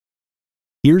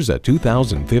Here's a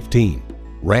 2015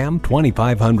 Ram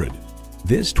 2500.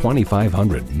 This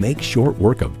 2500 makes short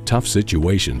work of tough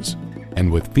situations.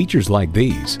 And with features like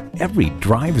these, every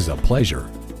drive is a pleasure.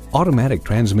 Automatic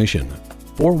transmission,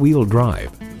 four-wheel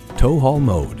drive, tow haul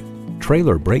mode,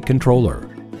 trailer brake controller,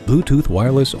 Bluetooth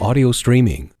wireless audio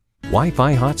streaming,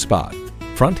 Wi-Fi hotspot,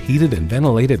 front heated and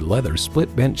ventilated leather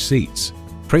split bench seats,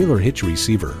 trailer hitch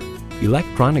receiver,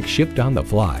 electronic shift on the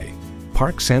fly,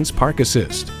 ParkSense Park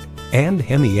Assist, and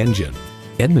HEMI engine.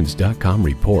 Edmunds.com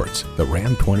reports the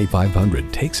Ram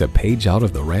 2500 takes a page out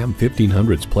of the Ram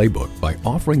 1500's playbook by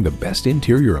offering the best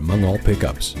interior among all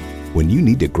pickups. When you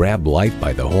need to grab life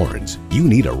by the horns, you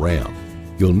need a Ram.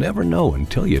 You'll never know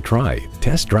until you try.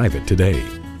 Test drive it today.